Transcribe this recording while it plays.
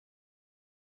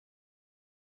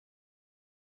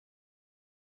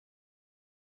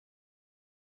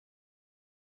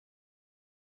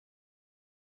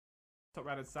top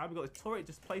right hand side. We've got the turret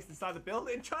just placed inside the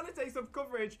building, trying to take some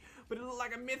coverage, but it looked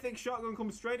like a Mythic shotgun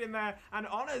comes straight in there, and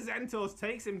Honor Zentos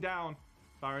takes him down.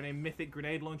 Firing a Mythic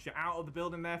grenade launcher out of the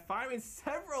building there, firing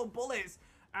several bullets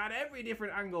at every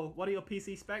different angle. What are your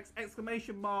PC specs?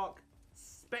 Exclamation mark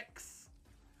specs.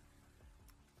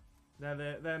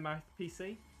 They're my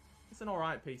PC. It's an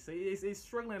alright PC. It's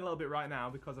struggling a little bit right now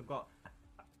because I've got...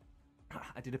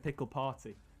 I did a pickle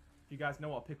party. If you guys know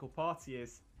what a pickle party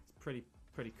is, it's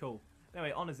pretty cool.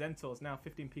 Anyway, Honor Zentos, now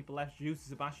 15 people left. Juice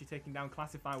Zabashi taking down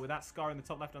Classify with that scar in the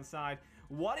top left-hand side.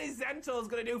 What is Zentos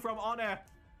going to do from Honor?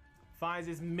 Fires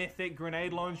his Mythic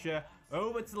grenade launcher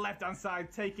over to the left-hand side,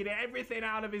 taking everything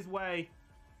out of his way.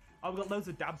 Oh, we've got loads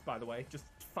of dabs, by the way. Just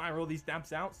fire all these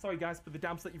dabs out. Sorry, guys, for the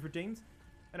dabs that you've redeemed.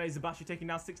 Anyway, Zabashi taking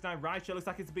down 6ix9ine. Raicha looks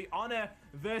like it's to be Honor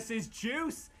versus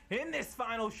Juice in this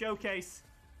final showcase.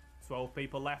 12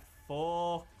 people left.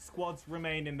 4 squads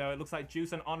remaining, though. It looks like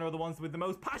Juice and Honor are the ones with the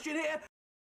most passion here.